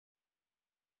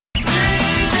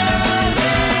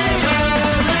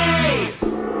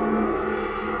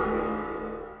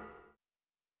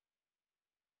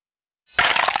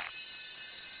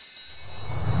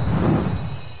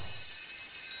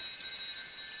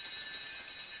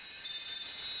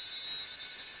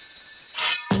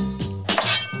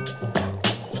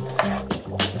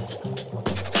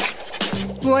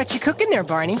What you cooking there,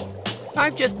 Barney?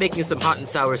 I'm just making some hot and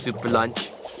sour soup for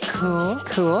lunch. Cool,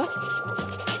 cool.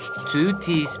 2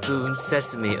 teaspoons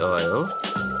sesame oil.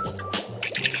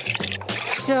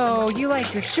 So, you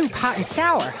like your soup hot and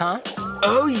sour, huh?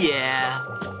 Oh, yeah.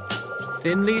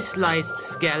 Thinly sliced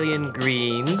scallion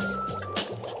greens.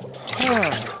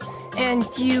 And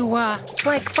you,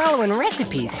 like following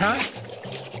recipes, huh?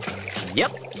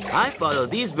 Yep, I follow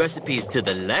these recipes to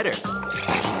the letter.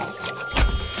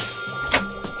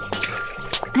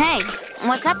 Hey,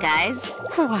 what's up, guys?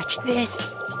 Watch this.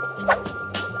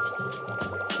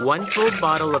 1 full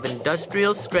bottle of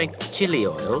industrial strength chili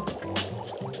oil.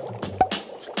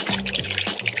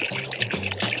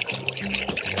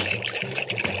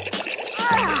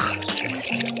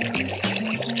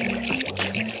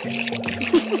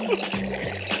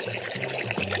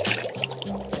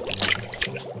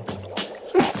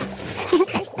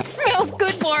 Smells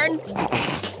good, Barn.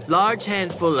 Large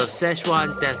handful of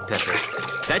Szechuan death peppers.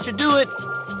 That should do it.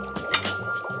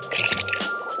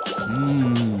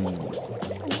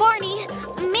 Barney,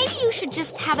 maybe you should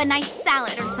just have a nice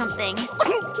salad or something.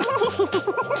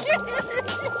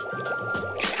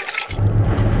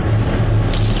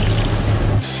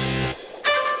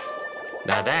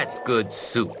 Now that's good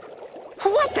soup.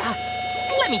 What the?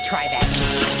 Let me try that.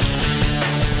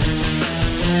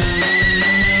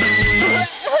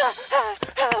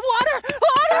 Water!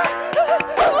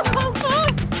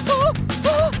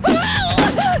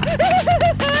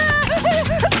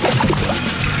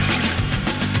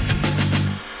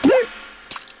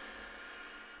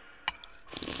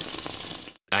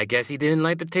 I guess he didn't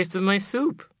like the taste of my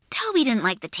soup. Toby didn't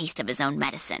like the taste of his own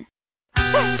medicine.